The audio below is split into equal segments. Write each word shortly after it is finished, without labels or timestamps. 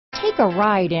Take a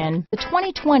ride in the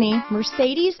 2020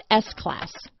 Mercedes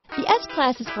S-Class. The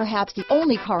S-Class is perhaps the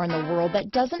only car in the world that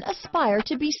doesn't aspire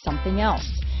to be something else.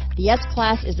 The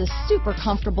S-Class is a super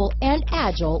comfortable and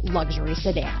agile luxury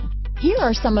sedan. Here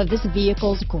are some of this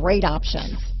vehicle's great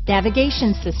options: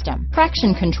 navigation system,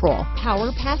 traction control, power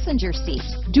passenger seat,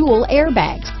 dual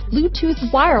airbags,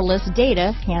 Bluetooth wireless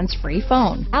data, hands-free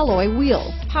phone, alloy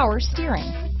wheels, power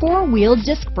steering, four-wheel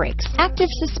disc brakes, active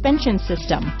suspension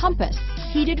system, compass,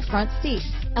 heated front seats,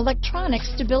 electronic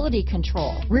stability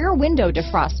control, rear window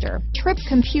defroster, trip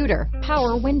computer,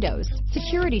 power windows,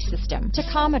 security system,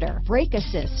 tachometer, brake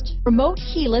assist, remote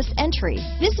keyless entry.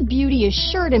 This beauty is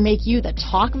sure to make you the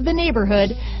talk of the neighborhood,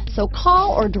 so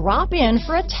call or drop in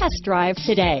for a test drive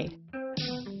today.